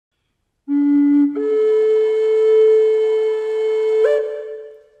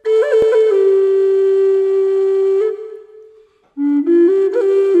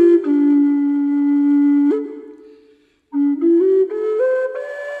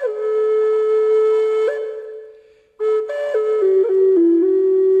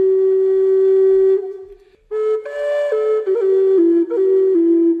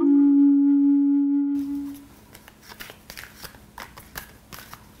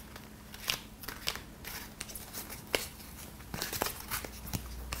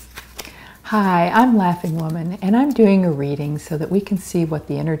Hi, I'm Laughing Womyn, and I'm doing a reading so that we can see what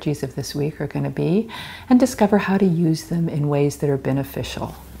the energies of this week are going to be and discover how to use them in ways that are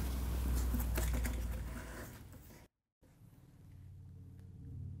beneficial.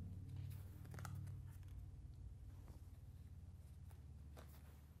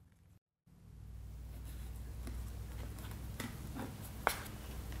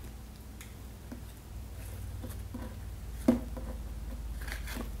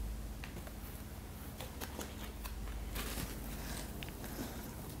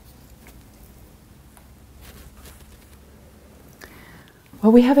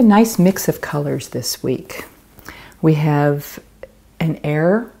 Well, we have a nice mix of colors this week. We have an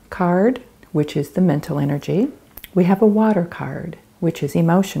air card, which is the mental energy. We have a water card, which is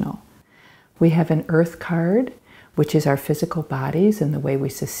emotional. We have an earth card, which is our physical bodies and the way we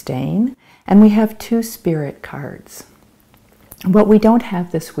sustain. And we have two spirit cards. What we don't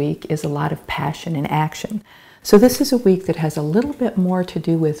have this week is a lot of passion and action. So this is a week that has a little bit more to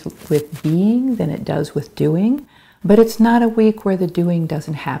do with being than it does with doing. But it's not a week where the doing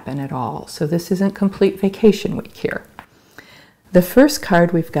doesn't happen at all. So this isn't complete vacation week here. The first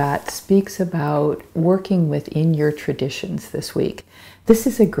card we've got speaks about working within your traditions this week. This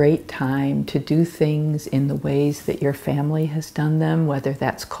is a great time to do things in the ways that your family has done them, whether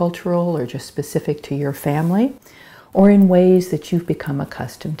that's cultural or just specific to your family, or in ways that you've become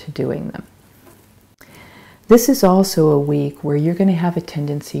accustomed to doing them. This is also a week where you're going to have a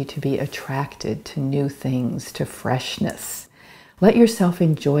tendency to be attracted to new things, to freshness. Let yourself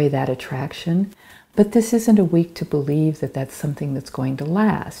enjoy that attraction, but this isn't a week to believe that that's something that's going to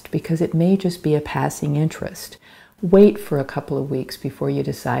last, because it may just be a passing interest. Wait for a couple of weeks before you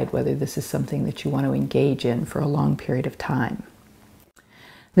decide whether this is something that you want to engage in for a long period of time.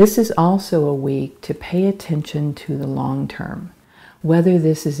 This is also a week to pay attention to the long term. Whether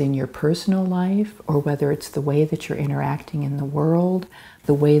this is in your personal life or whether it's the way that you're interacting in the world,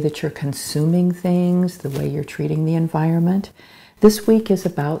 the way that you're consuming things, the way you're treating the environment, this week is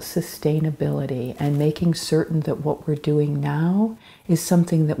about sustainability and making certain that what we're doing now is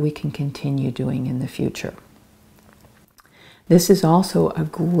something that we can continue doing in the future. This is also a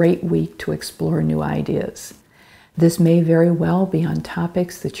great week to explore new ideas. This may very well be on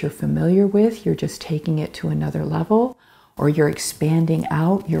topics that you're familiar with, you're just taking it to another level, or you're expanding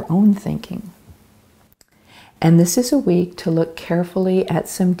out your own thinking. And this is a week to look carefully at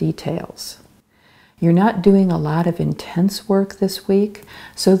some details. You're not doing a lot of intense work this week,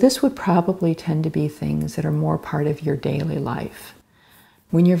 so this would probably tend to be things that are more part of your daily life.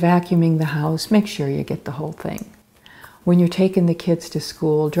 When you're vacuuming the house, make sure you get the whole thing. When you're taking the kids to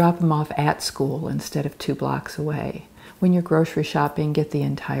school, drop them off at school instead of 2 blocks away. When you're grocery shopping, get the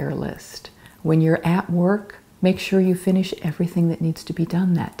entire list. When you're at work, make sure you finish everything that needs to be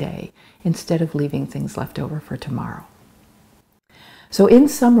done that day instead of leaving things left over for tomorrow. So in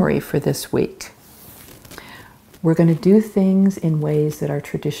summary for this week, we're going to do things in ways that are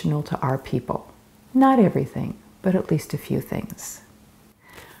traditional to our people. Not everything, but at least a few things.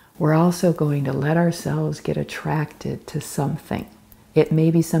 We're also going to let ourselves get attracted to something. It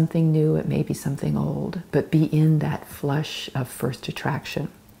may be something new, it may be something old, but be in that flush of first attraction.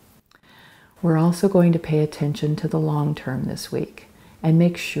 We're also going to pay attention to the long term this week and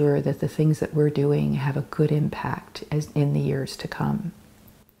make sure that the things that we're doing have a good impact in the years to come.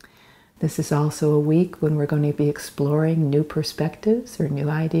 This is also a week when we're going to be exploring new perspectives or new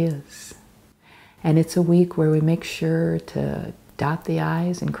ideas. And it's a week where we make sure to dot the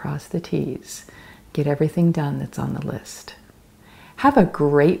I's and cross the T's, get everything done that's on the list. Have a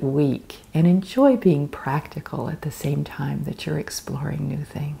great week and enjoy being practical at the same time that you're exploring new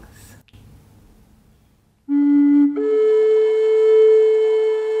things.